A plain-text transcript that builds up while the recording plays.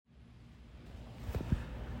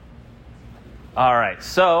All right,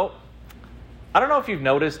 so I don't know if you've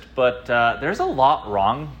noticed, but there's a lot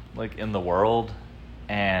wrong, in the world,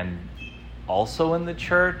 and also in the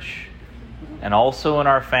church, and also in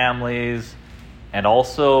our families, and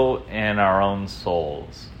also in our own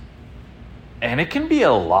souls. And it can be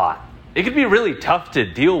a lot. It can be really tough to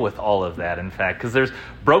deal with all of that, in fact, because there's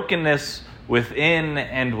brokenness within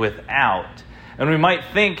and without. And we might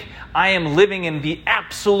think, I am living in the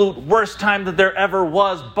absolute worst time that there ever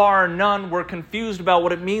was, bar none. We're confused about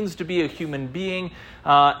what it means to be a human being.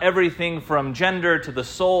 Everything from gender to the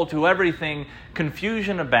soul to everything.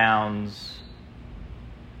 Confusion abounds.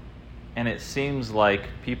 And it seems like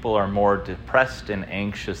people are more depressed and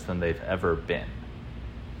anxious than they've ever been.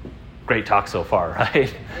 Great talk so far,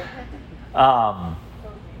 right? I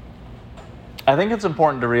think it's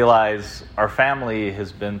important to realize our family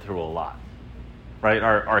has been through a lot, right?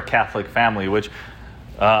 Our Catholic family, which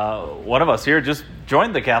one of us here just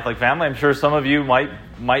joined the Catholic family. I'm sure some of you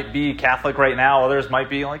might be Catholic right now. Others might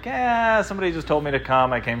be like, somebody just told me to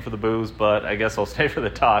come. I came for the booze, but I guess I'll stay for the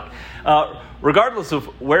talk. Regardless of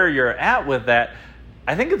where you're at with that,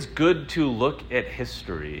 I think it's good to look at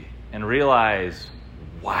history and realize,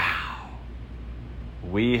 wow,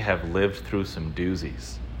 we have lived through some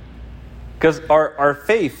doozies. Because our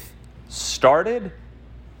faith started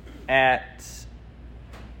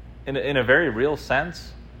in a very real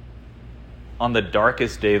sense, on the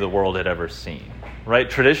darkest day the world had ever seen. Right?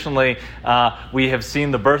 Traditionally, we have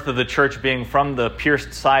seen the birth of the church being from the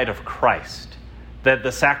pierced side of Christ. That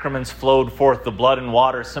the sacraments flowed forth, the blood and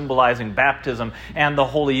water symbolizing baptism and the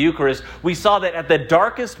Holy Eucharist. We saw that at the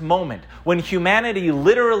darkest moment, when humanity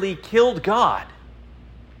literally killed God,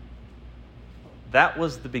 that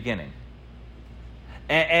was the beginning.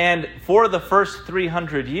 And for the first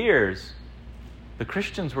 300 years, the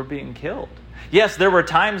Christians were being killed. Yes, there were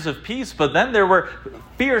times of peace, but then there were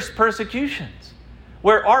fierce persecutions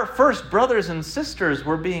where our first brothers and sisters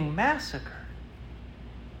were being massacred.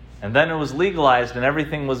 And then it was legalized and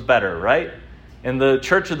everything was better, right? In the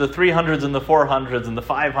church of the 300s and the 400s and the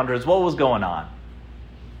 500s, what was going on?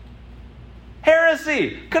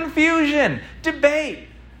 Heresy, confusion, debate.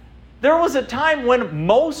 There was a time when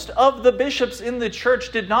most of the bishops in the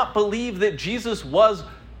church did not believe that Jesus was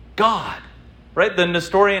God. Right? The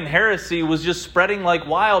Nestorian heresy was just spreading like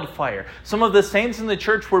wildfire. Some of the saints in the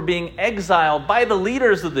church were being exiled by the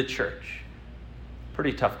leaders of the church.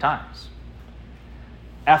 Pretty tough times.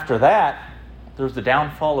 After that, there was the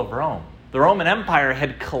downfall of Rome. The Roman Empire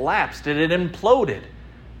had collapsed. It had imploded.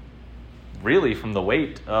 Really, from the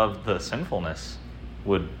weight of the sinfulness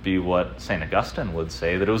would be what St. Augustine would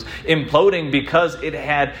say, that it was imploding because it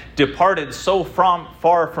had departed so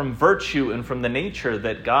far from virtue and from the nature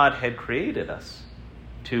that God had created us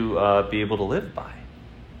to be able to live by.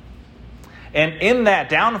 And in that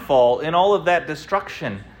downfall, in all of that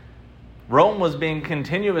destruction, Rome was being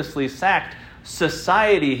continuously sacked.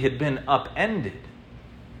 Society had been upended.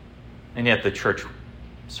 And yet the church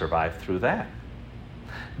survived through that.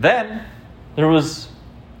 Then there was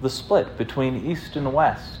the split between East and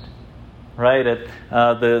West, right, at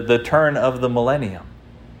the turn of the millennium.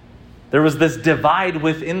 There was this divide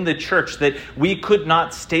within the church that we could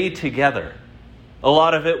not stay together. A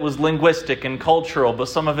lot of it was linguistic and cultural, but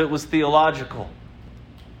some of it was theological.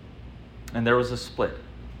 And there was a split.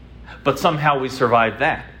 But somehow we survived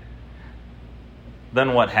that.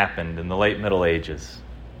 Then what happened in the late Middle Ages?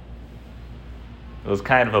 It was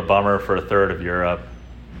kind of a bummer for a third of Europe.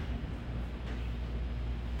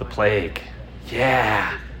 The plague.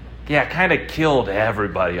 Yeah, kind of killed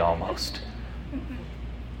everybody almost.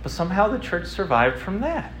 But somehow the church survived from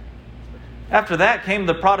that. After that came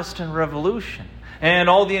the Protestant Revolution. And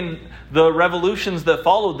all the revolutions that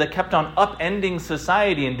followed that kept on upending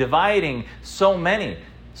society and dividing so many,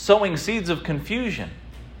 sowing seeds of confusion.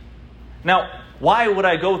 Now, why would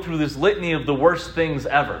I go through this litany of the worst things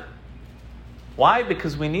ever? Why?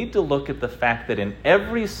 Because we need to look at the fact that in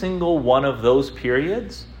every single one of those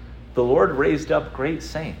periods, the Lord raised up great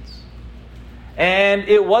saints. And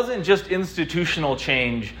it wasn't just institutional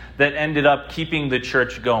change that ended up keeping the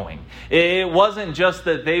church going. It wasn't just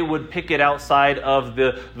that they would pick it outside of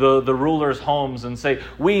the rulers' homes and say,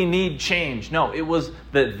 we need change. No, it was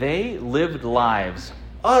that they lived lives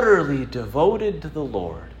utterly devoted to the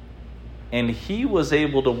Lord. And He was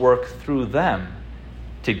able to work through them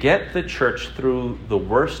to get the church through the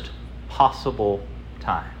worst possible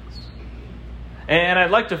times. And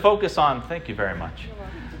I'd like to focus on, thank you very much.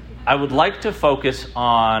 I would like to focus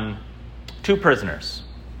on two prisoners.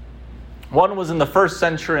 One was in the 1st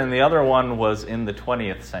century and the other one was in the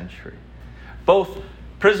 20th century. Both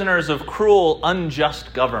prisoners of cruel,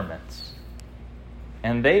 unjust governments.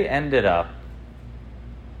 And they ended up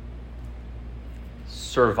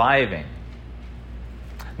surviving.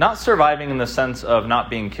 Not surviving in the sense of not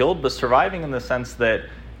being killed, but surviving in the sense that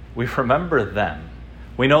we remember them.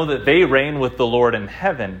 We know that they reign with the Lord in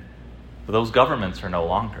heaven, but those governments are no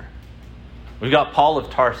longer. We've got Paul of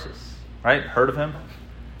Tarsus, right? Heard of him?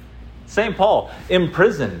 St. Paul,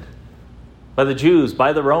 imprisoned by the Jews,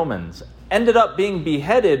 by the Romans, ended up being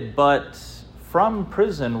beheaded, but from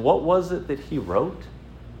prison, what was it that he wrote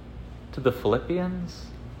to the Philippians?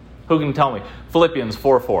 Who can tell me? Philippians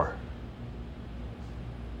 4:4.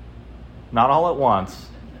 Not all at once.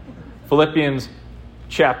 Philippians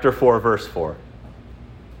chapter 4, verse 4.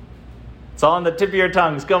 It's all on the tip of your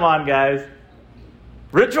tongues. Come on, guys.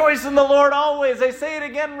 Rejoice in the Lord always. I say it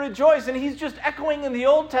again, rejoice. And he's just echoing in the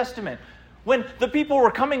Old Testament. When the people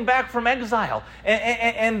were coming back from exile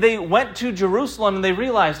and they went to Jerusalem and they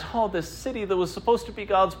realized, this city that was supposed to be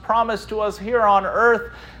God's promise to us here on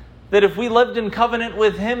earth, that if we lived in covenant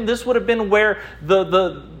with him, this would have been where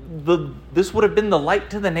this would have been the light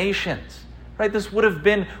to the nations. Right? This would have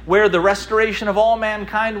been where the restoration of all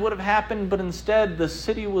mankind would have happened, but instead the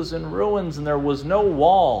city was in ruins and there was no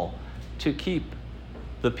wall to keep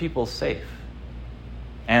the people safe.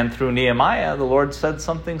 And through Nehemiah, the Lord said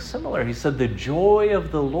something similar. He said, the joy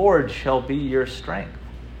of the Lord shall be your strength.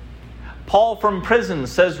 Paul from prison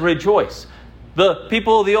says, rejoice. The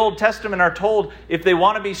people of the Old Testament are told if they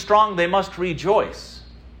want to be strong, they must rejoice.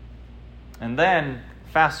 And then,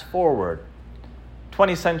 fast forward,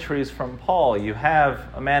 20 centuries from Paul, you have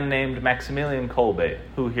a man named Maximilian Kolbe.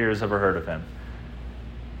 Who here has ever heard of him?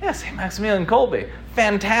 Yes, Maximilian Kolbe,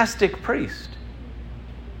 fantastic priest.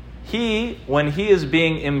 He, when he is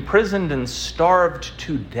being imprisoned and starved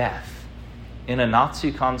to death in a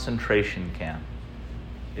Nazi concentration camp,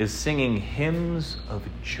 is singing hymns of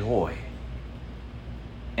joy.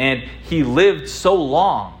 And he lived so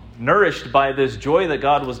long, nourished by this joy that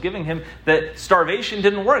God was giving him, that starvation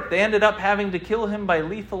didn't work. They ended up having to kill him by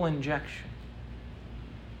lethal injection.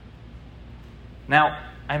 Now,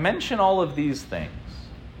 I mention all of these things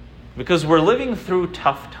because we're living through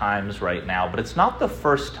tough times right now, but it's not the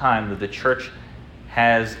first time that the church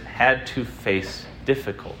has had to face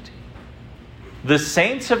difficulty. The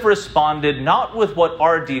saints have responded not with what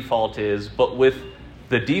our default is, but with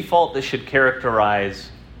the default that should characterize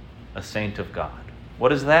a saint of God.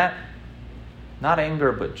 What is that? Not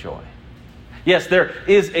anger, but joy. Yes, there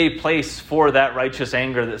is a place for that righteous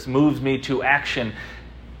anger that moves me to action,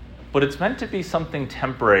 but it's meant to be something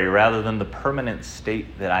temporary rather than the permanent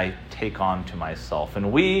state that I take on to myself.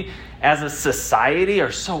 And we, as a society,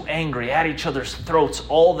 are so angry at each other's throats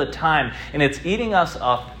all the time, and it's eating us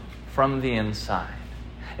up from the inside.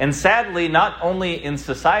 And sadly, not only in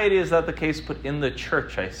society is that the case, but in the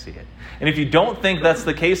church I see it. And if you don't think that's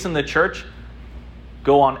the case in the church,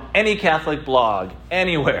 go on any Catholic blog,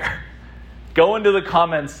 anywhere. Go into the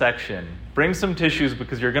comments section. Bring some tissues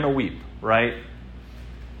because you're going to weep, right?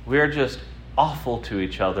 We are just awful to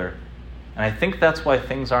each other. And I think that's why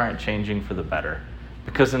things aren't changing for the better.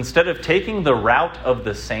 Because instead of taking the route of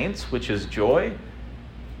the saints, which is joy,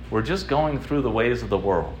 we're just going through the ways of the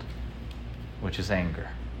world, which is anger.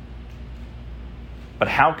 But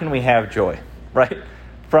how can we have joy, right?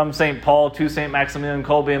 From St. Paul to St. Maximilian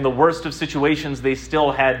Kolbe, in the worst of situations, they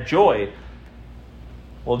still had joy.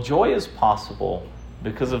 Well, joy is possible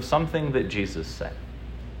because of something that Jesus said.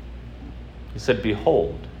 He said,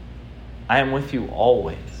 behold, I am with you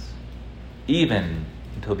always, even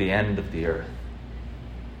until the end of the earth.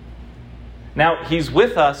 Now, he's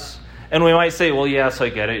with us, and we might say, well, yes, I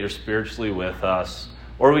get it, you're spiritually with us.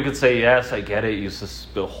 Or we could say, yes, I get it, you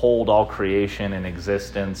behold all creation in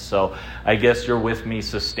existence, so I guess you're with me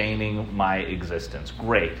sustaining my existence.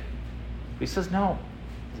 Great. But he says, no,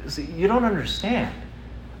 see, you don't understand.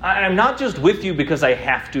 I'm not just with you because I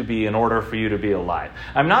have to be in order for you to be alive.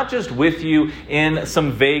 I'm not just with you in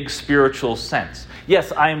some vague spiritual sense.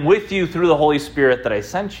 Yes, I'm with you through the Holy Spirit that I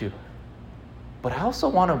sent you. But I also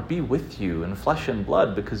want to be with you in flesh and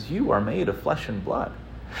blood because you are made of flesh and blood.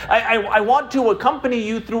 I want to accompany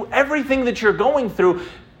you through everything that you're going through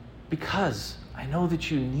because I know that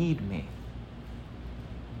you need me.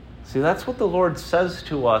 See, that's what the Lord says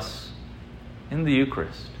to us in the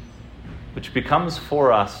Eucharist, which becomes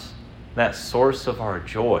for us that source of our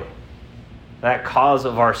joy, that cause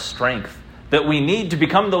of our strength, that we need to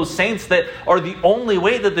become those saints that are the only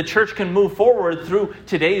way that the church can move forward through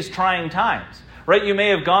today's trying times. Right? You may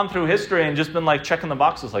have gone through history and just been like checking the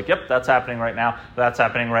boxes like, yep, that's happening right now, that's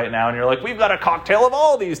happening right now. And you're like, we've got a cocktail of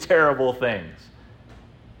all these terrible things.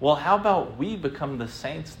 Well, how about we become the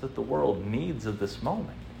saints that the world needs at this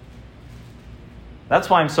moment? That's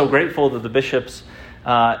why I'm so grateful that the bishops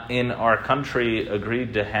in our country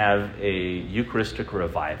agreed to have a Eucharistic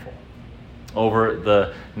revival over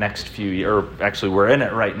the next few years. Or actually, we're in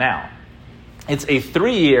it right now. It's a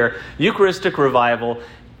 3-year Eucharistic revival,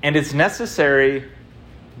 and it's necessary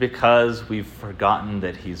because we've forgotten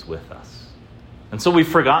that he's with us. And so we've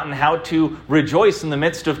forgotten how to rejoice in the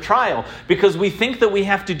midst of trial because we think that we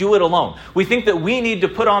have to do it alone. We think that we need to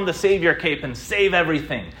put on the Savior cape and save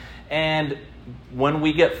everything. And when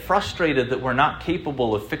we get frustrated that we're not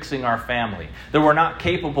capable of fixing our family, that we're not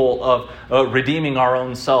capable of redeeming our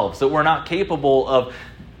own selves, that we're not capable of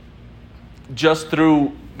just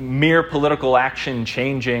through mere political action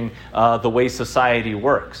changing the way society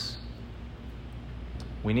works,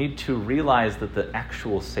 we need to realize that the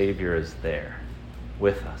actual Savior is there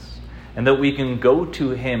with us, and that we can go to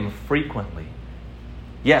him frequently.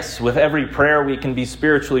 Yes, with every prayer we can be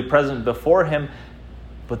spiritually present before him,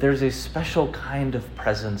 but there's a special kind of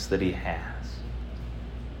presence that he has.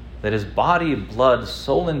 That his body, blood,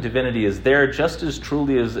 soul, and divinity is there just as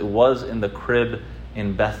truly as it was in the crib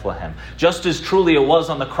in Bethlehem. Just as truly it was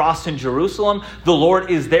on the cross in Jerusalem, the Lord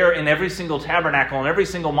is there in every single tabernacle, in every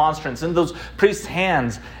single monstrance, in those priests'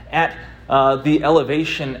 hands at the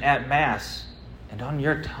elevation at Mass, and on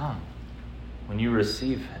your tongue when you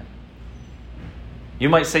receive him. You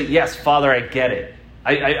might say, yes, Father, I get it.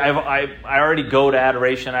 I already go to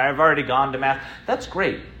adoration. I've already gone to Mass. That's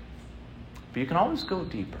great. But you can always go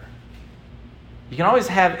deeper. You can always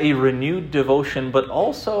have a renewed devotion, but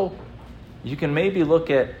also you can maybe look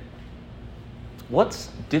at what's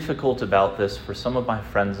difficult about this for some of my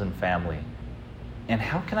friends and family, and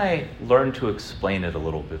how can I learn to explain it a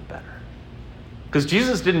little bit better? Because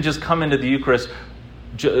Jesus didn't just come into the Eucharist,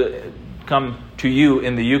 come to you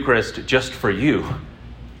in the Eucharist just for you.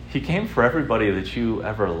 He came for everybody that you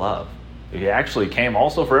ever love. He actually came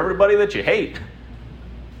also for everybody that you hate.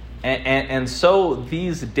 And so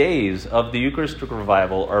these days of the Eucharistic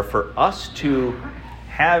revival are for us to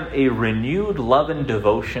have a renewed love and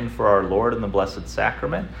devotion for our Lord in the Blessed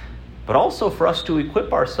Sacrament, but also for us to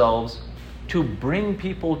equip ourselves to bring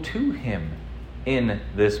people to him in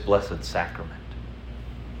this Blessed Sacrament.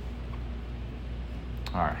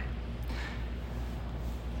 All right.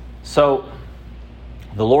 So,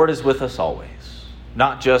 the Lord is with us always.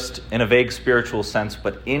 Not just in a vague spiritual sense,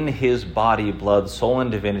 but in his body, blood, soul,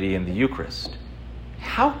 and divinity in the Eucharist.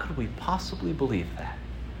 How could we possibly believe that?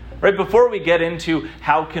 Right, before we get into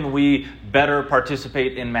how can we better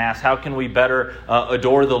participate in Mass, how can we better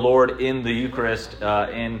adore the Lord in the Eucharist,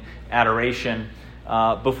 in adoration,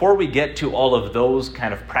 before we get to all of those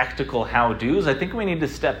kind of practical how-dos, I think we need to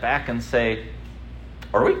step back and say,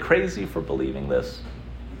 are we crazy for believing this?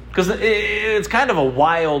 Because it's kind of a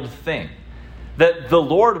wild thing that the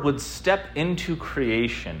Lord would step into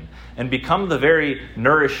creation and become the very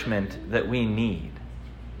nourishment that we need.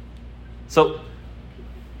 So,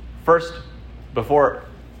 first, before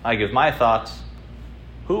I give my thoughts,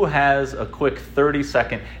 who has a quick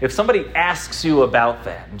 30-second... If somebody asks you about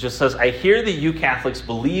that and just says, I hear that you Catholics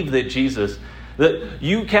believe that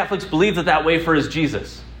you Catholics believe that wafer is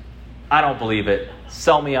Jesus. I don't believe it.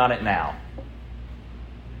 Sell me on it now.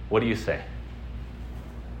 What do you say?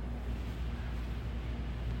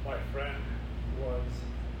 My friend was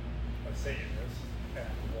a Satanist and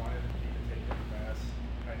wanted me to take him to Mass.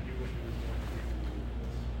 I knew what he was going to do.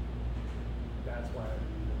 That's why I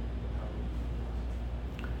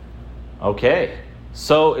believed it. Okay.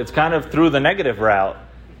 So it's kind of through the negative route.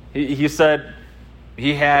 He said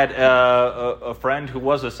he had a friend who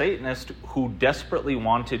was a Satanist who desperately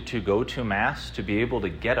wanted to go to Mass to be able to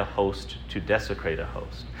get a host to desecrate a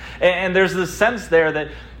host. And there's this sense there that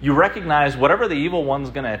you recognize whatever the evil one's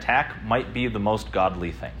going to attack might be the most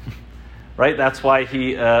godly thing. Right? That's why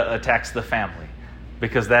he attacks the family.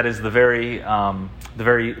 Because that is the very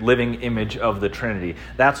living image of the Trinity.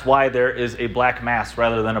 That's why there is a black Mass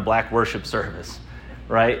rather than a black worship service.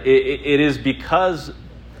 Right? It is because,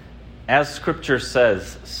 as Scripture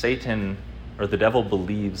says, Satan or the devil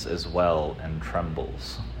believes as well and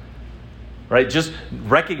trembles. Right? Just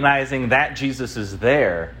recognizing that Jesus is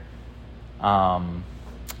there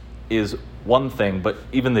is one thing, but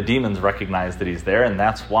even the demons recognize that he's there, and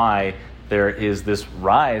that's why there is this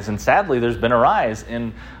rise. And sadly, there's been a rise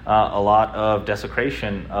in a lot of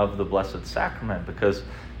desecration of the Blessed Sacrament because,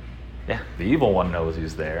 the evil one knows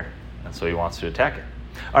he's there, and so he wants to attack it.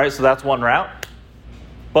 All right, so that's one route.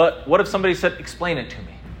 But what if somebody said, explain it to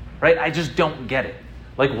me, right? I just don't get it.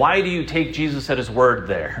 Like, why do you take Jesus at his word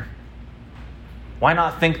there? Why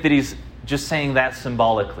not think that he's just saying that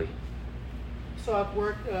symbolically? So at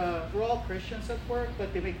work, we're all Christians at work,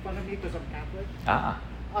 but they make fun of me because I'm Catholic. Ah.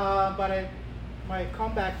 But my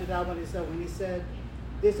comeback to that one is that when he said,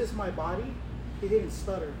 this is my body, he didn't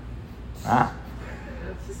stutter. Ah.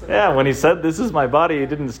 Yeah, when he said, this is my body, he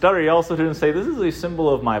didn't stutter. He also didn't say, this is a symbol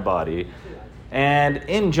of my body. And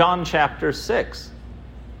in John chapter 6,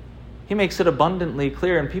 he makes it abundantly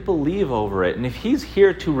clear, and people leave over it. And if he's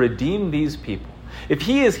here to redeem these people, if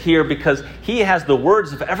he is here because he has the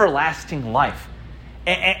words of everlasting life,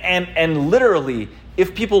 and literally,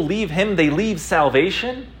 if people leave him, they leave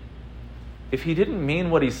salvation. If he didn't mean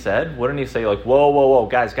what he said, wouldn't he say, like, whoa,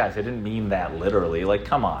 guys, I didn't mean that literally. Like,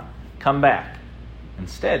 come on, come back.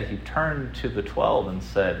 Instead, he turned to the 12 and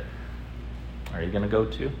said, are you going to go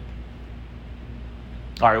too?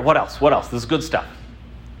 All right, what else? This is good stuff.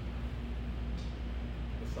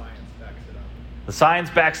 The science backs it up. The science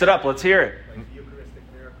backs it up. Let's hear it. Like the Eucharistic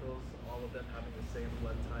miracles, all of them having the same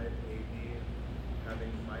blood type, AB,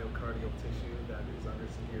 having myocardial tissue that is under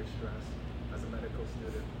severe stress. As a medical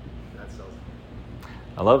student, that sells me.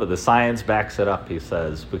 I love it. The science backs it up, he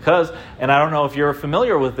says. Because, and I don't know if you're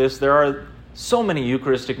familiar with this, there are so many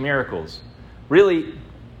Eucharistic miracles. Really,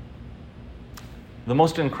 the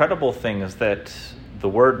most incredible thing is that the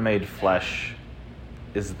Word made flesh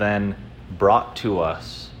is then brought to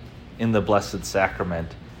us in the Blessed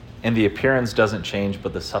Sacrament, and the appearance doesn't change,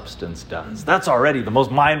 but the substance does. That's already the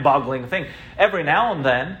most mind-boggling thing. Every now and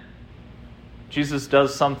then, Jesus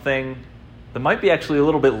does something that might be actually a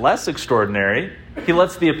little bit less extraordinary. He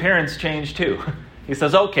lets the appearance change too. He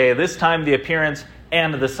says, okay, this time the appearance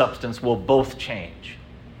and the substance will both change.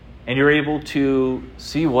 And you're able to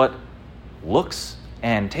see what looks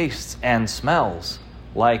and tastes and smells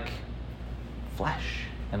like flesh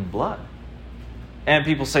and blood. And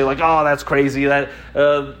people say, like, oh, that's crazy.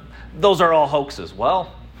 Those are all hoaxes.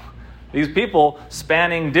 Well, these people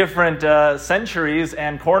spanning different centuries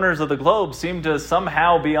and corners of the globe seem to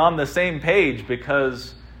somehow be on the same page,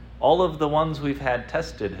 because all of the ones we've had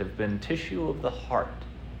tested have been tissue of the heart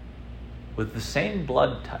with the same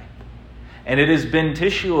blood type. And it has been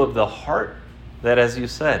tissue of the heart that, as you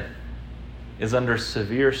said, is under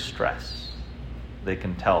severe stress. They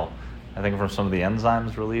can tell, I think, from some of the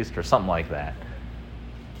enzymes released or something like that.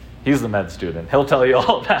 He's the med student. He'll tell you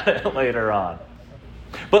all about it later on.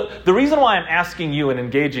 But the reason why I'm asking you and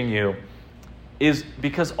engaging you is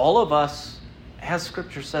because all of us, as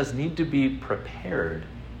Scripture says, need to be prepared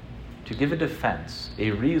to give a defense,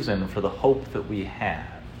 a reason for the hope that we have.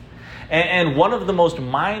 And one of the most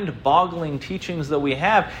mind-boggling teachings that we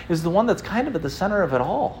have is the one that's kind of at the center of it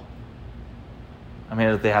all. I mean,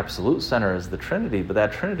 at the absolute center is the Trinity, but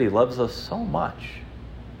that Trinity loves us so much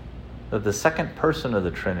that the second person of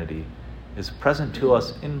the Trinity is present to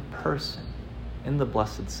us in person in the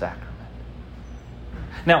Blessed Sacrament.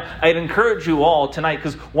 Now, I'd encourage you all tonight,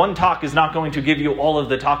 because one talk is not going to give you all of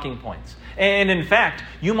the talking points. And in fact,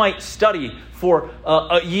 you might study for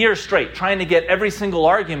a year straight trying to get every single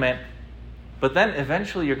argument, but then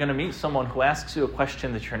eventually you're going to meet someone who asks you a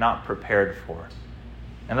question that you're not prepared for.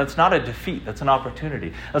 And that's not a defeat, that's an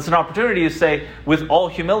opportunity. That's an opportunity to say, with all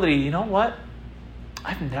humility, you know what?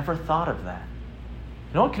 I've never thought of that.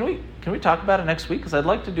 You know what, can we talk about it next week? Because I'd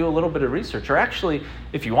like to do a little bit of research. Or actually,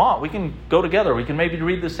 if you want, we can go together. We can maybe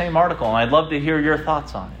read the same article, and I'd love to hear your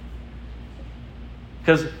thoughts on it.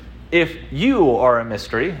 Because if you are a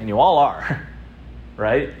mystery, and you all are,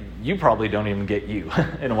 right? You probably don't even get you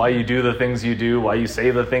and why you do the things you do, why you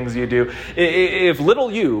say the things you do. If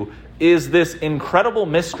little you is this incredible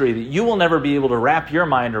mystery that you will never be able to wrap your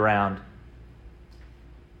mind around,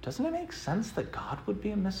 doesn't it make sense that God would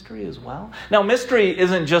be a mystery as well? Now, mystery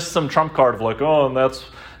isn't just some trump card of like, oh, and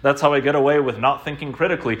that's how I get away with not thinking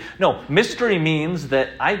critically. No, mystery means that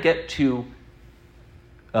I get to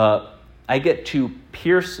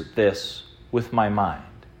pierce this with my mind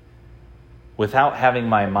without having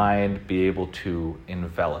my mind be able to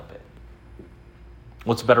envelop it.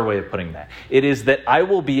 What's a better way of putting that? It is that I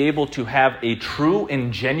will be able to have a true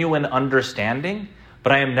and genuine understanding,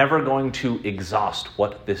 but I am never going to exhaust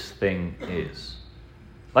what this thing is.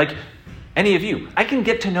 Like any of you, I can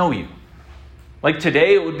get to know you. Like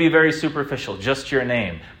today, it would be very superficial, just your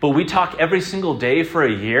name. But we talk every single day for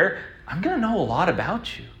a year, I'm going to know a lot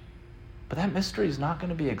about you. But that mystery is not going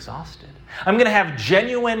to be exhausted. I'm going to have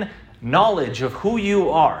genuine knowledge of who you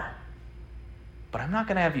are, but I'm not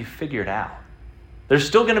going to have you figured out. There's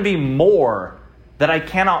still going to be more that I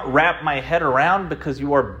cannot wrap my head around because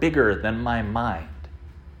you are bigger than my mind.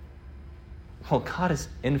 Well, God is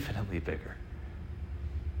infinitely bigger.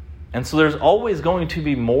 And so there's always going to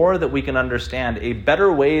be more that we can understand, a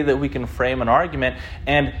better way that we can frame an argument.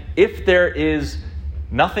 And if there is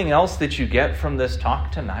nothing else that you get from this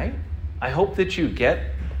talk tonight, I hope that you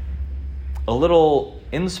get a little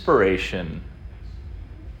inspiration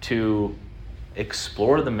to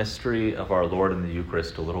explore the mystery of our Lord in the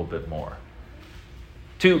Eucharist a little bit more.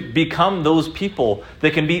 To become those people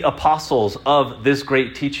that can be apostles of this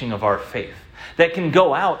great teaching of our faith, that can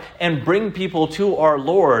go out and bring people to our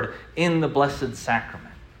Lord in the Blessed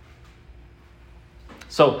Sacrament.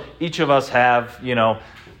 So each of us have,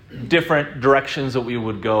 different directions that we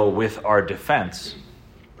would go with our defense.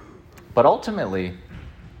 But ultimately,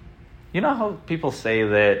 you know how people say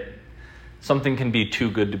that something can be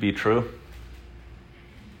too good to be true?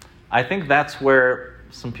 I think that's where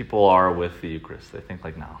some people are with the Eucharist. They think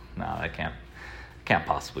no, that can't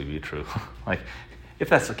possibly be true. If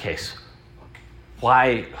that's the case,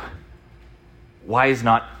 why is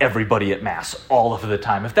not everybody at Mass all of the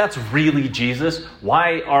time? If that's really Jesus,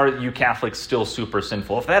 why are you Catholics still super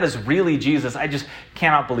sinful? If that is really Jesus, I just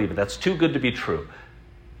cannot believe it. That's too good to be true.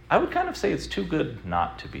 I would kind of say it's too good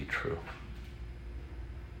not to be true.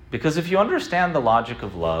 Because if you understand the logic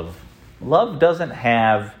of love, love doesn't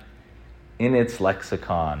have in its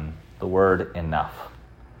lexicon the word enough.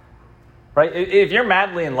 Right? If you're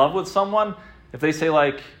madly in love with someone, if they say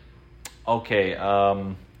okay,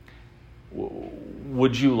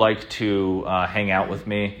 would you like to hang out with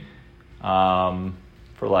me for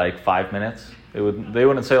 5 minutes? They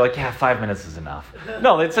wouldn't say 5 minutes is enough.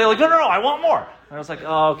 No, they'd say no, I want more. And I was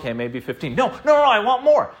okay, maybe 15. No, I want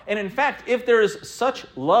more. And in fact, if there is such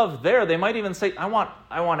love there, they might even say, I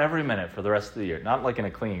want every minute for the rest of the year. Not in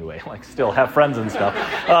a clingy way, still have friends and stuff.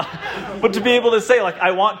 But to be able to say,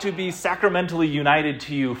 I want to be sacramentally united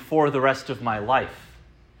to you for the rest of my life.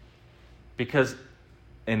 Because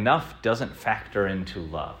enough doesn't factor into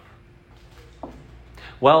love.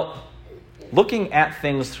 Well, looking at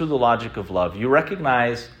things through the logic of love, you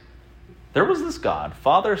recognize there was this God,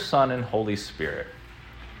 Father, Son, and Holy Spirit,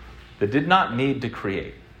 that did not need to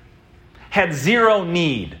create. Had zero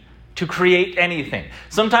need to create anything.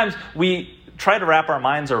 Sometimes we try to wrap our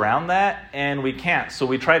minds around that, and we can't. So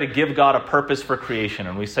we try to give God a purpose for creation,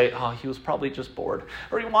 and we say, he was probably just bored,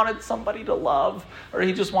 or he wanted somebody to love, or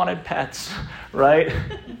he just wanted pets, right?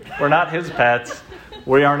 We're not his pets.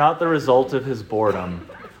 We are not the result of his boredom.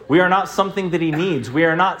 We are not something that he needs. We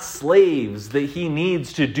are not slaves that he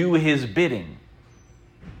needs to do his bidding.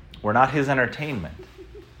 We're not his entertainment.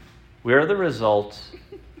 We are the result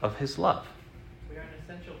of his love. We are an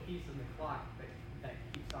essential piece in the clock that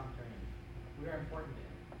keeps on turning. We are important to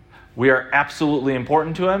him. We are absolutely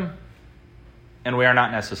important to him, and we are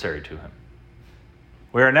not necessary to him.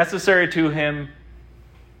 We are necessary to him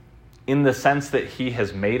in the sense that he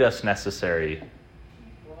has made us necessary.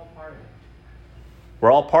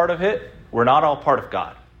 We're all part of it. We're not all part of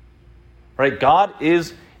God. Right? God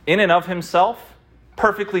is, in and of himself,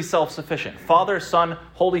 perfectly self-sufficient. Father, Son,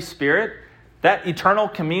 Holy Spirit, that eternal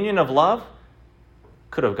communion of love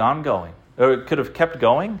could have could have kept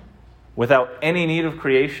going without any need of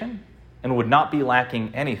creation and would not be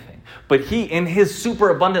lacking anything. But he, in his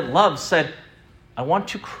superabundant love, said, I want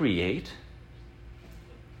to create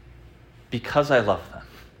because I love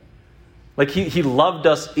them. He loved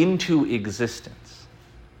us into existence.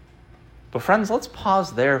 But friends, let's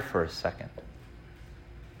pause there for a second.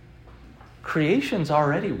 Creation's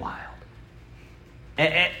already wild.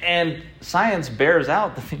 And science bears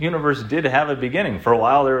out that the universe did have a beginning. For a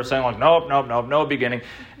while they were saying nope, no beginning.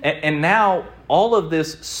 And now all of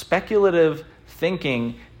this speculative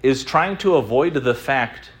thinking is trying to avoid the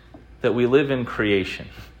fact that we live in creation.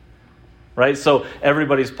 Right? So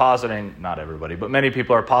everybody's positing, not everybody, but many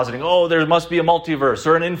people are positing, there must be a multiverse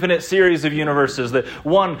or an infinite series of universes that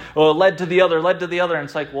one led to the other. And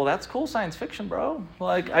it's well, that's cool science fiction, bro.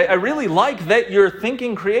 I really like that you're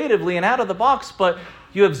thinking creatively and out of the box, but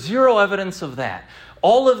you have zero evidence of that.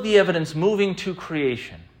 All of the evidence moving to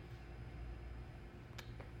creation.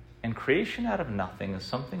 And creation out of nothing is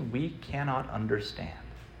something we cannot understand.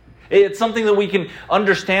 It's something that we can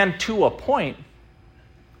understand to a point,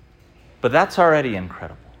 but that's already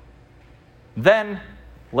incredible. Then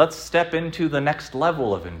let's step into the next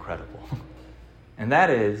level of incredible. And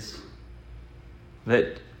that is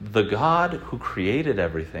that the God who created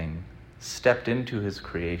everything stepped into his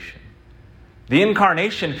creation. The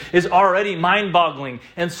incarnation is already mind-boggling.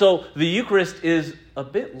 And so the Eucharist is a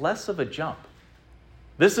bit less of a jump.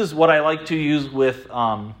 This is what I like to use with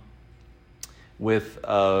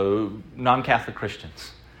non-Catholic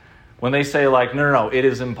Christians. When they say no, it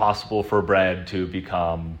is impossible for bread to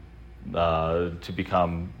become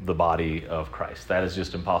the body of Christ. That is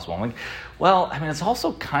just impossible. I'm it's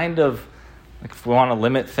also kind of, if we want to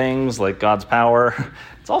limit things like God's power,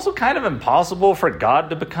 it's also kind of impossible for God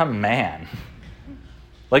to become man.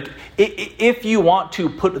 If you want to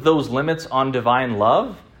put those limits on divine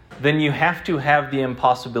love, then you have to have the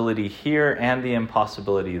impossibility here and the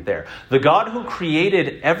impossibility there. The God who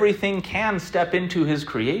created everything can step into his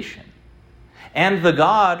creation. And the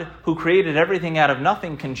God who created everything out of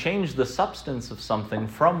nothing can change the substance of something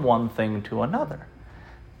from one thing to another.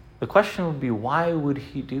 The question would be, why would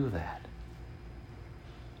he do that?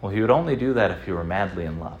 Well, he would only do that if he were madly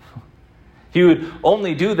in love. He would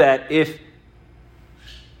only do that if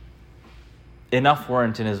enough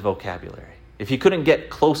weren't in his vocabulary. If he couldn't get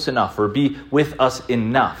close enough or be with us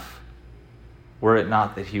enough, were it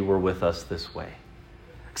not that he were with us this way.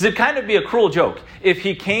 Because it'd kind of be a cruel joke if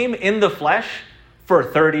he came in the flesh for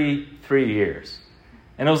 33 years.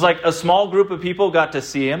 And it was like a small group of people got to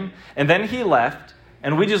see him, and then he left,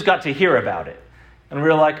 and we just got to hear about it. And we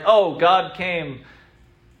were like, oh, God came,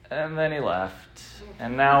 and then he left.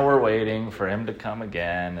 And now we're waiting for him to come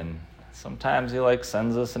again. And sometimes he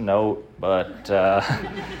sends us a note, but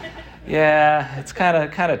yeah, it's kind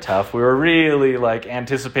of tough. We were really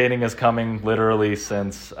anticipating his coming literally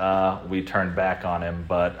since we turned back on him.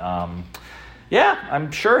 But yeah,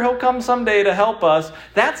 I'm sure he'll come someday to help us.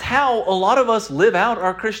 That's how a lot of us live out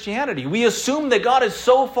our Christianity. We assume that God is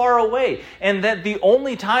so far away and that the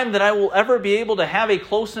only time that I will ever be able to have a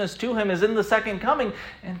closeness to him is in the second coming.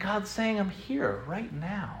 And God's saying, I'm here right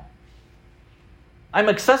now. I'm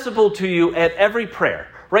accessible to you at every prayer,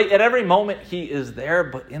 right? At every moment he is there,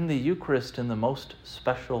 but in the Eucharist in the most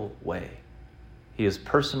special way. He is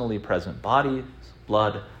personally present, body,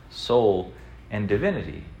 blood, soul, and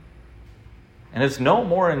divinity. And it's no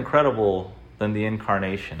more incredible than the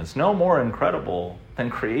incarnation. It's no more incredible than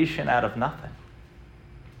creation out of nothing.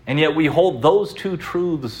 And yet we hold those two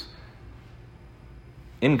truths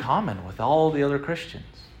in common with all the other Christians.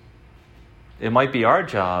 It might be our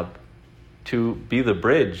job to be the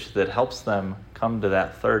bridge that helps them come to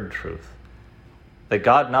that third truth. That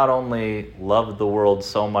God not only loved the world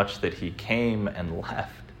so much that he came and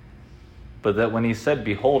left, but that when he said,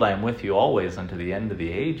 behold, I am with you always unto the end of the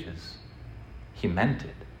ages, he meant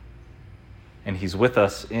it. And he's with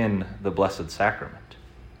us in the Blessed Sacrament.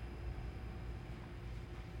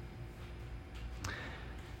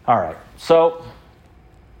 All right, so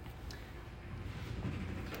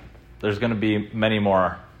there's going to be many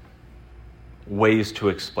more ways to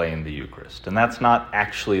explain the Eucharist. And that's not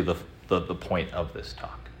actually the point of this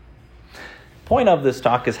talk. The point of this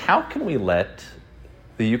talk is, how can we let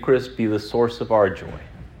the Eucharist be the source of our joy?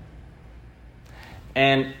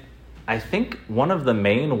 And I think one of the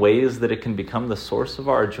main ways that it can become the source of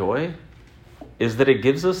our joy is that it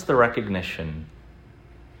gives us the recognition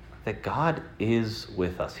that God is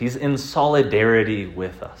with us. He's in solidarity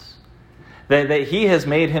with us. That he has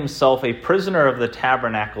made himself a prisoner of the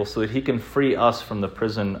tabernacle so that he can free us from the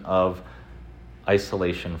prison of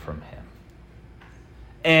isolation from him.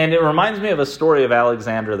 And it reminds me of a story of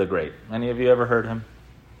Alexander the Great. Any of you ever heard him?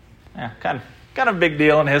 Yeah, kind of big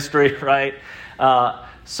deal in history, right?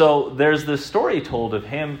 So there's this story told of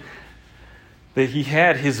him that he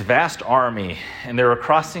had his vast army and they were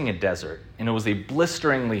crossing a desert, and it was a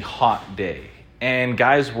blisteringly hot day. And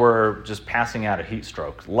guys were just passing out of heat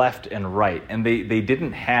stroke left and right. And they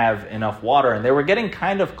didn't have enough water. And they were getting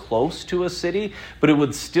kind of close to a city, but it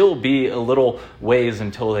would still be a little ways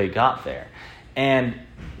until they got there. And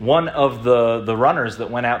one of the runners that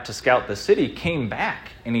went out to scout the city came back,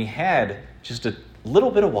 and he had just a little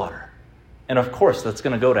bit of water. And of course, that's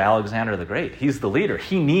going to go to Alexander the Great. He's the leader.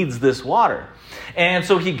 He needs this water. And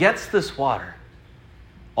so he gets this water.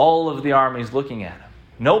 All of the army's looking at him.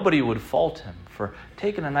 Nobody would fault him for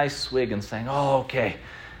taking a nice swig and saying, oh, okay,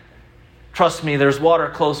 trust me, there's water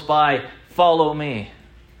close by, follow me.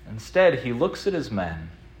 Instead, he looks at his men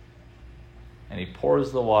and he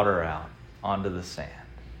pours the water out onto the sand.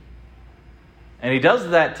 And he does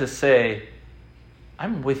that to say,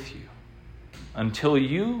 I'm with you. Until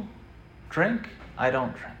you drink, I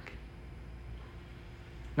don't drink.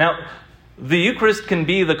 Now, the Eucharist can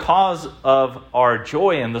be the cause of our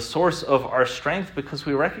joy and the source of our strength because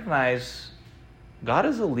we recognize God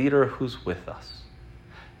is a leader who's with us.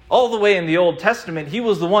 All the way in the Old Testament, he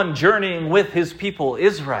was the one journeying with his people,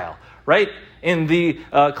 Israel, right? In the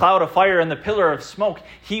cloud of fire and the pillar of smoke,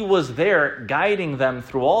 he was there guiding them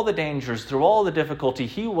through all the dangers, through all the difficulty.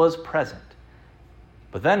 He was present.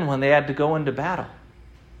 But then when they had to go into battle,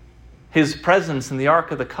 his presence in the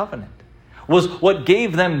Ark of the Covenant was what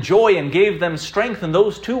gave them joy and gave them strength, and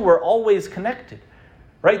those two were always connected.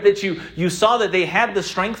 Right? That you saw that they had the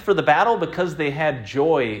strength for the battle because they had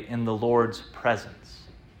joy in the Lord's presence.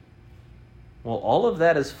 Well, all of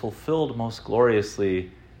that is fulfilled most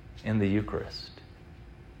gloriously in the Eucharist,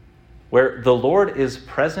 where the Lord is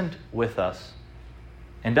present with us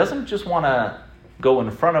and doesn't just want to go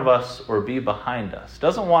in front of us or be behind us.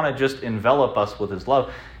 Doesn't want to just envelop us with his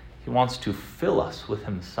love. He wants to fill us with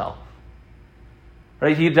himself.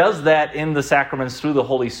 Right? He does that in the sacraments through the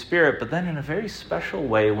Holy Spirit, but then in a very special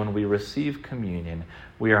way when we receive communion,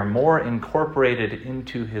 we are more incorporated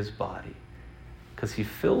into his body because he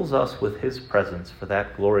fills us with his presence for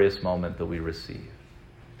that glorious moment that we receive.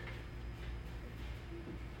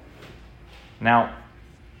 Now,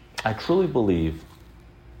 I truly believe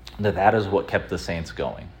that that is what kept the saints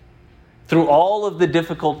going. Through all of the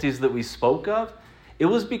difficulties that we spoke of, it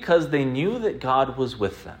was because they knew that God was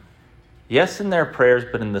with them. Yes, in their prayers,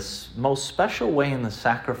 but in the most special way in the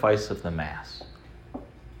sacrifice of the Mass.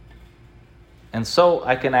 And so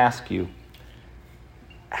I can ask you,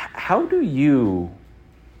 how do you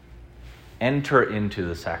enter into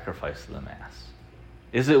the sacrifice of the Mass?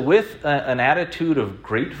 Is it with an attitude of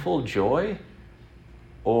grateful joy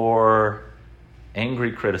or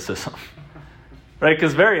angry criticism? Right?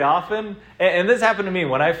 Because very often, and this happened to me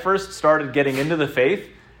when I first started getting into the faith,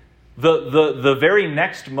 the very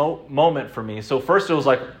next moment for me, so first it was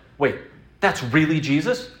like, wait, that's really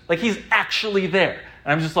Jesus? Like, he's actually there.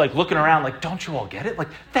 And I'm just like looking around like, don't you all get it? Like,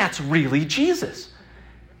 that's really Jesus.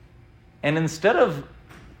 And instead of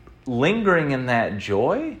lingering in that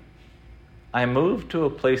joy, I moved to a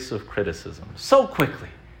place of criticism so quickly.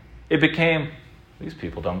 It became, these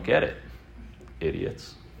people don't get it.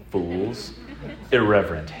 Idiots, fools,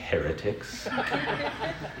 irreverent heretics.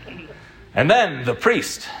 And then the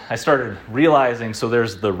priest, I started realizing, so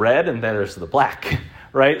there's the red and then there's the black,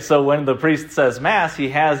 right? So when the priest says Mass, he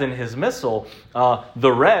has in his missal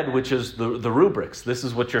the red, which is the rubrics. This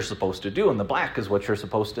is what you're supposed to do, and the black is what you're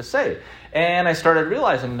supposed to say. And I started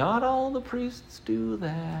realizing not all the priests do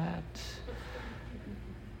that.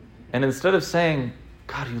 And instead of saying,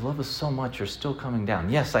 God, you love us so much, you're still coming down.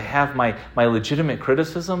 Yes, I have my legitimate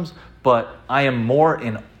criticisms, but I am more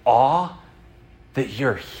in awe that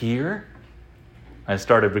you're here. I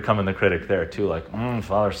started becoming the critic there too, like,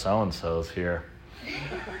 Father so-and-so's here.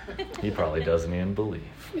 He probably doesn't even believe.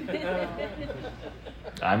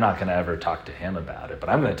 I'm not going to ever talk to him about it, but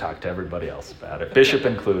I'm going to talk to everybody else about it, Bishop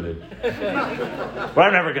included. But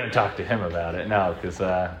I'm never going to talk to him about it, no, because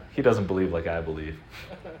he doesn't believe like I believe.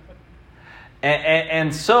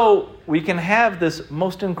 And so we can have this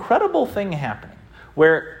most incredible thing happening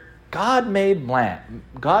where God made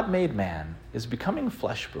man is becoming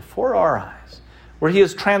flesh before our eyes, where he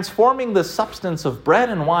is transforming the substance of bread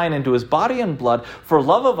and wine into his body and blood for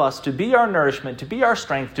love of us, to be our nourishment, to be our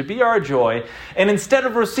strength, to be our joy. And instead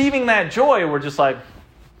of receiving that joy, we're just like,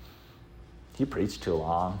 he preached too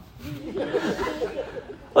long.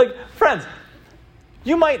 Like, friends,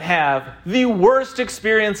 you might have the worst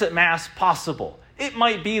experience at Mass possible. It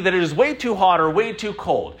might be that it is way too hot or way too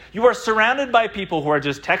cold. You are surrounded by people who are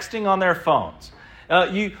just texting on their phones.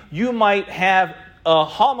 You might have a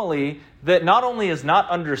homily that not only is not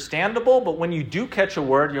understandable, but when you do catch a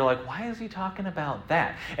word, you're like, why is he talking about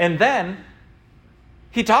that? And then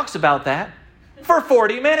he talks about that for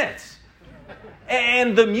 40 minutes.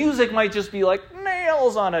 And the music might just be like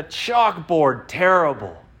nails on a chalkboard,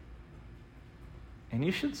 terrible. And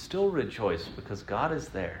you should still rejoice because God is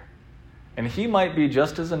there. And he might be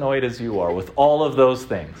just as annoyed as you are with all of those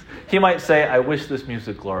things. He might say, I wish this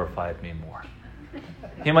music glorified me more.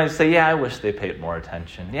 He might say, yeah, I wish they paid more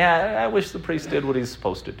attention. Yeah, I wish the priest did what he's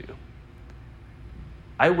supposed to do.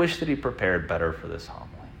 I wish that he prepared better for this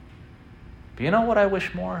homily. But you know what I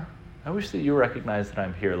wish more? I wish that you recognize that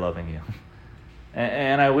I'm here loving you.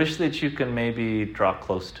 And I wish that you can maybe draw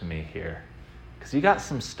close to me here. Because you got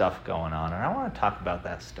some stuff going on, and I want to talk about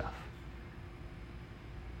that stuff.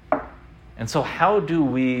 And so how do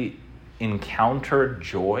we encounter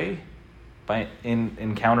joy by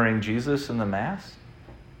encountering Jesus in the Mass?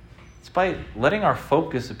 It's by letting our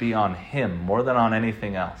focus be on him more than on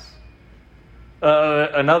anything else.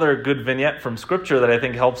 Another good vignette from Scripture that I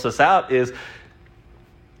think helps us out is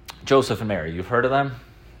Joseph and Mary. You've heard of them?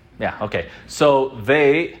 Yeah, okay. So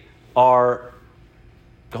they are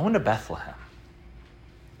going to Bethlehem.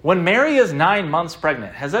 When Mary is 9 months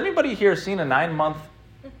pregnant, has anybody here seen a 9-month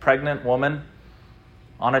pregnant woman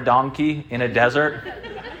on a donkey in a desert?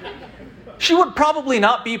 She would probably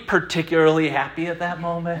not be particularly happy at that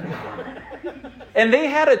moment. And they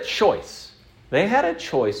had a choice. They had a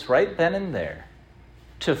choice right then and there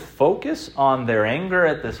to focus on their anger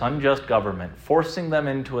at this unjust government, forcing them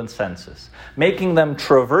into a census, making them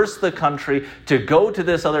traverse the country to go to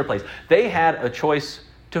this other place. They had a choice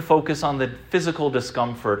to focus on the physical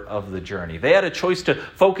discomfort of the journey. They had a choice to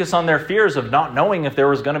focus on their fears of not knowing if there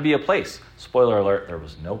was going to be a place. Spoiler alert, there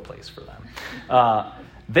was no place for them.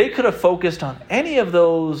 They could have focused on any of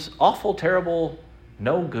those awful, terrible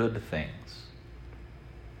no good things,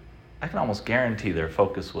 I can almost guarantee their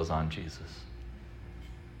focus was on Jesus.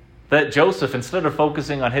 That Joseph, instead of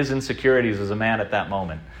focusing on his insecurities as a man at that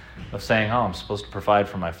moment, of saying, oh, I'm supposed to provide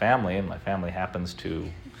for my family, and my family happens to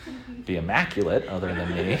be immaculate other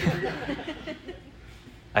than me,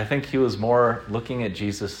 I think he was more looking at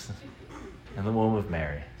Jesus in the womb of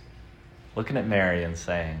Mary, looking at Mary and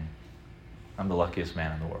saying, I'm the luckiest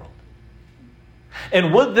man in the world.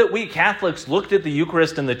 And would that we Catholics looked at the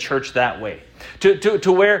Eucharist and the church that way,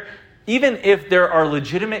 to where even if there are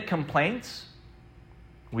legitimate complaints,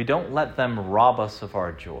 we don't let them rob us of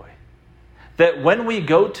our joy. That when we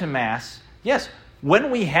go to Mass, yes,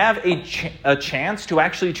 when we have a chance to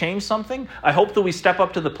actually change something, I hope that we step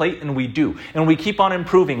up to the plate and we do. And we keep on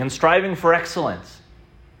improving and striving for excellence.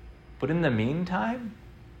 But in the meantime,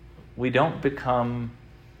 we don't become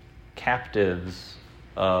captives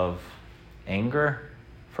of anger,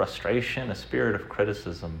 frustration, a spirit of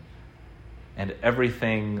criticism, and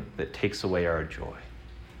everything that takes away our joy.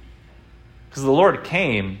 Because the Lord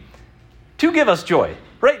came to give us joy,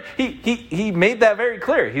 right? He made that very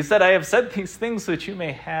clear. He said, I have said these things so that you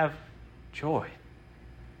may have joy,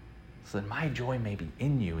 so that my joy may be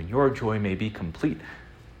in you and your joy may be complete.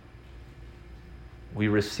 We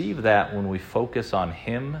receive that when we focus on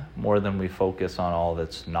Him more than we focus on all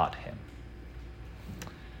that's not Him.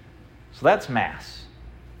 So that's Mass.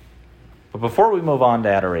 But before we move on to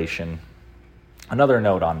adoration, another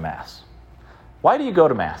note on Mass. Why do you go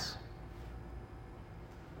to Mass?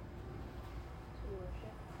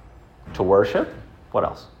 To worship? What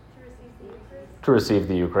else? To receive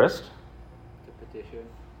the Eucharist. To petition.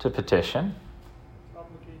 To petition.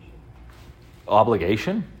 Obligation.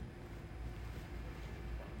 Obligation?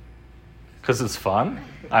 Because it's fun?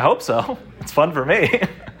 I hope so. It's fun for me.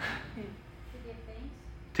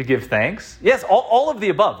 To give thanks? Yes, all of the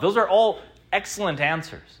above. Those are all excellent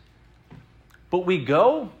answers. But we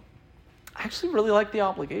go, I actually really like the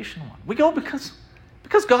obligation one. We go because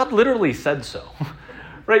God literally said so.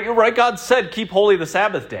 Right? God said, keep holy the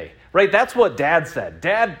Sabbath day. Right? That's what Dad said.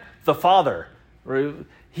 Dad, the Father,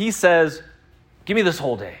 he says, give me this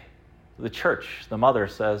whole day. The church, the mother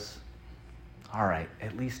says, all right,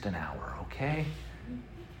 at least an hour, okay?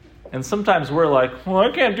 And sometimes we're like, well,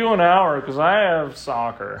 I can't do an hour because I have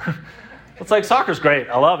soccer. It's like, soccer's great,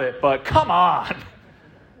 I love it, but come on.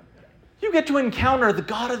 You get to encounter the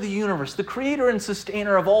God of the universe, the creator and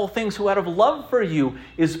sustainer of all things, who out of love for you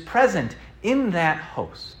is present in that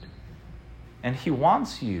host. And He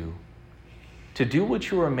wants you to do what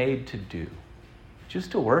you were made to do,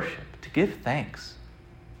 just to worship, to give thanks,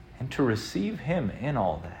 and to receive Him in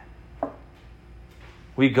all that.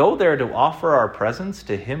 We go there to offer our presence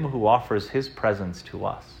to Him who offers His presence to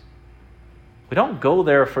us. We don't go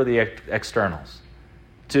there for the externals,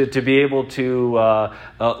 to be able to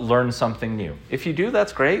learn something new. If you do,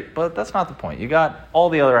 that's great, but that's not the point. You got all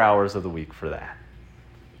the other hours of the week for that.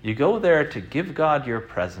 You go there to give God your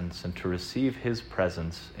presence and to receive His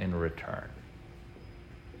presence in return.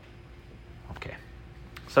 Okay,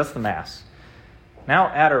 so that's the Mass. Now,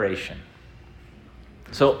 adoration.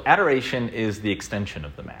 So adoration is the extension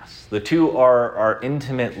of the Mass. The two are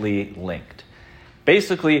intimately linked.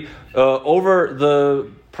 Basically, over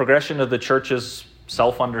the progression of the Church's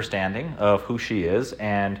self-understanding of who she is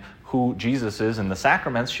and who Jesus is in the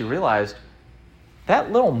sacraments, she realized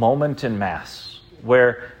that little moment in Mass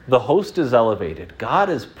where the host is elevated, God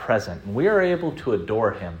is present, and we are able to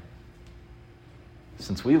adore Him.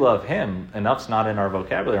 Since we love Him, enough's not in our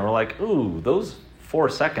vocabulary. And we're like, ooh, those 4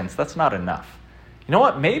 seconds, that's not enough. You know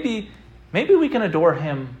what? Maybe we can adore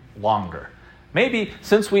Him longer. Maybe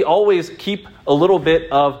since we always keep a little bit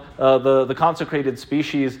of the consecrated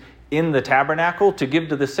species in the tabernacle to give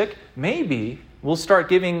to the sick, maybe we'll start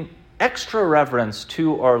giving extra reverence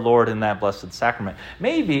to our Lord in that blessed sacrament.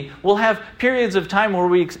 Maybe we'll have periods of time where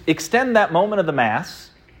we extend that moment of the Mass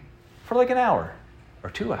for like an hour or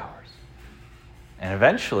 2 hours. And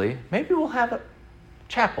eventually, maybe we'll have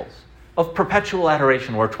chapels of perpetual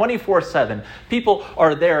adoration where 24/7 people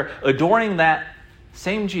are there adoring that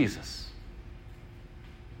same Jesus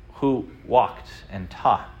who walked and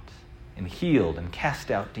taught and healed and cast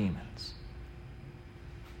out demons.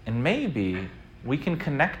 And maybe we can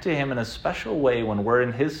connect to Him in a special way when we're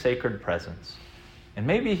in His sacred presence. And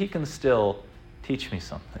maybe He can still teach me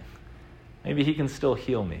something. Maybe He can still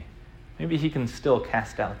heal me. Maybe He can still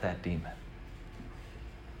cast out that demon.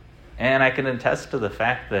 And I can attest to the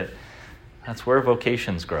fact that that's where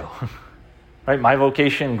vocations grow. Right? My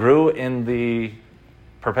vocation grew in the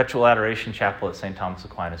Perpetual Adoration Chapel at St. Thomas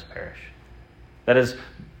Aquinas Parish. That is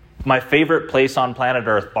my favorite place on planet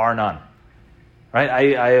Earth, bar none. Right?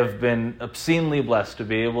 I have been obscenely blessed to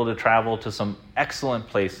be able to travel to some excellent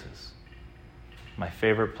places. My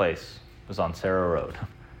favorite place was on Sarah Road.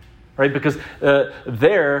 Right? Because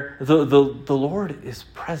there, the Lord is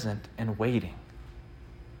present and waiting.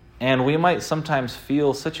 And we might sometimes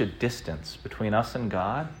feel such a distance between us and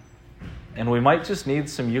God, and we might just need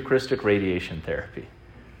some Eucharistic radiation therapy.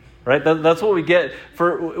 Right? That's what we get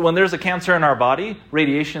for when there's a cancer in our body.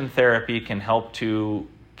 Radiation therapy can help to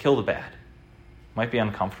kill the bad. Might be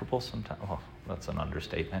uncomfortable sometimes. Well, that's an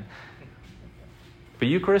understatement. But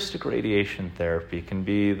Eucharistic radiation therapy can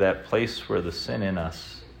be that place where the sin in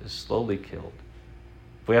us is slowly killed.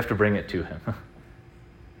 We have to bring it to him.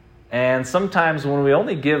 And sometimes when we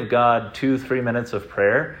only give God 2-3 minutes of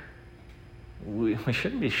prayer, we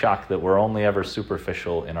shouldn't be shocked that we're only ever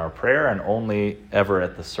superficial in our prayer and only ever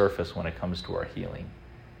at the surface when it comes to our healing.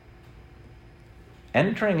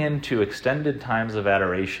 Entering into extended times of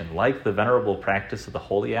adoration, like the venerable practice of the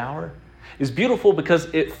Holy Hour, is beautiful because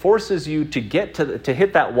it forces you to get to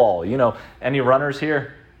hit that wall. You know, any runners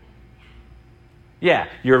here? Yeah,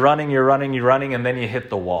 you're running, and then you hit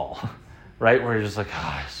the wall, right? Where you're just like,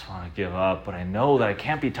 I just want to give up, but I know that I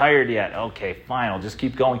can't be tired yet. Okay, fine, I'll just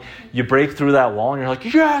keep going. You break through that wall, and you're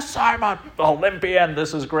like, yes, I'm an Olympian.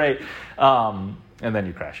 This is great. And then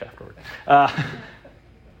you crash afterward.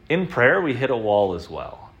 In prayer, we hit a wall as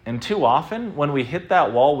well. And too often, when we hit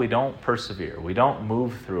that wall, we don't persevere. We don't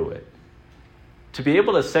move through it. To be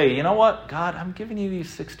able to say, you know what, God, I'm giving you these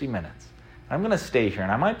 60 minutes. I'm going to stay here,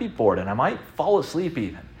 and I might be bored, and I might fall asleep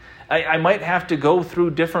even. I might have to go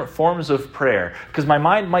through different forms of prayer, because my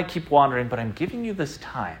mind might keep wandering, but I'm giving you this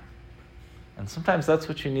time. And sometimes that's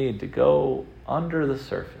what you need, to go under the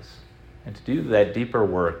surface and to do that deeper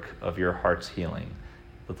work of your heart's healing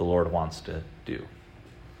that the Lord wants to do.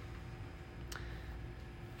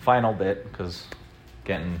 Final bit, because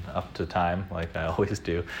getting up to time like I always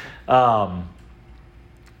do.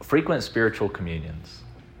 Frequent spiritual communions.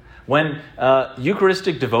 When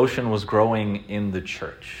Eucharistic devotion was growing in the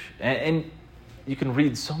church, and you can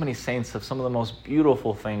read so many saints have some of the most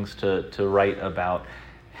beautiful things to write about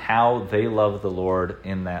how they love the Lord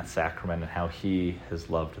in that sacrament and how he has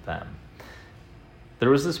loved them. There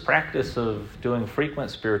was this practice of doing frequent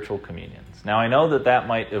spiritual communions. Now, I know that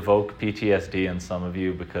might evoke PTSD in some of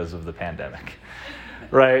you because of the pandemic,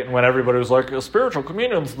 right? When everybody was like, a spiritual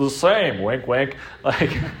communion's the same, wink, wink. Like,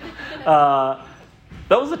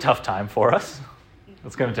 that was a tough time for us.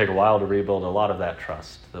 It's going to take a while to rebuild a lot of that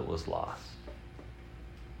trust that was lost.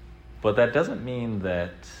 But that doesn't mean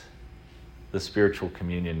that the spiritual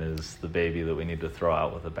communion is the baby that we need to throw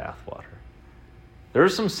out with the bathwater. There are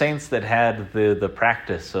some saints that had the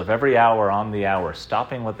practice of every hour on the hour,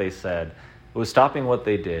 stopping what they said, it was stopping what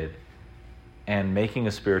they did, and making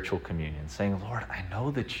a spiritual communion, saying, Lord, I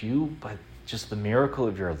know that you, by just the miracle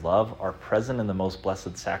of your love, are present in the most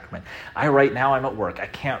blessed sacrament. Right now I'm at work. I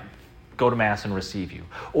can't go to Mass and receive you.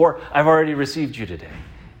 Or I've already received you today,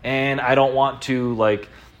 and I don't want to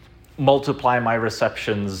multiply my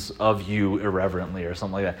receptions of you irreverently or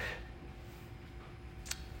something like that.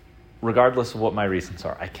 Regardless of what my reasons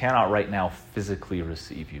are, I cannot right now physically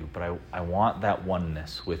receive you, but I want that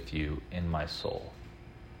oneness with you in my soul.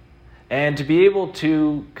 And to be able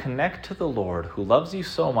to connect to the Lord who loves you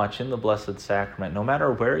so much in the Blessed Sacrament, no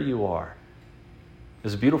matter where you are,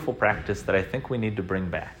 is a beautiful practice that I think we need to bring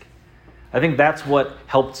back. I think that's what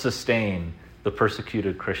helped sustain the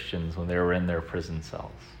persecuted Christians when they were in their prison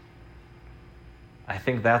cells. I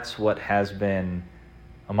think that's what has been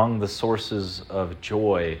among the sources of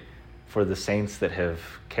joy for the saints that have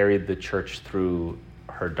carried the church through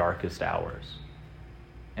her darkest hours.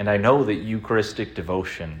 And I know that Eucharistic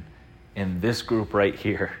devotion in this group right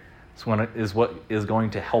here is what is going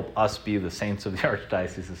to help us be the saints of the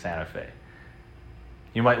Archdiocese of Santa Fe.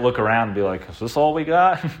 You might look around and be like, is this all we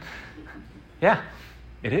got? Yeah,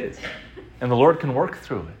 it is. And the Lord can work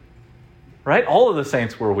through it. Right? All of the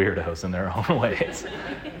saints were weirdos in their own ways.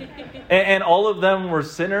 And all of them were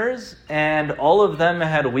sinners, and all of them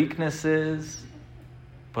had weaknesses,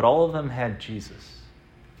 but all of them had Jesus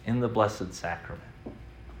in the Blessed Sacrament.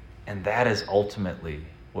 And that is ultimately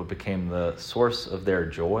what became the source of their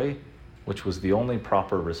joy, which was the only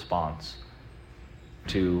proper response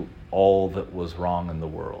to all that was wrong in the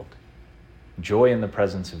world. Joy in the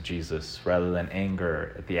presence of Jesus rather than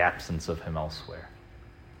anger at the absence of him elsewhere.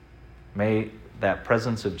 May that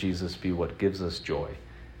presence of Jesus be what gives us joy,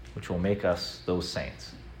 which will make us those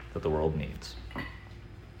saints that the world needs.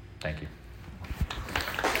 Thank you.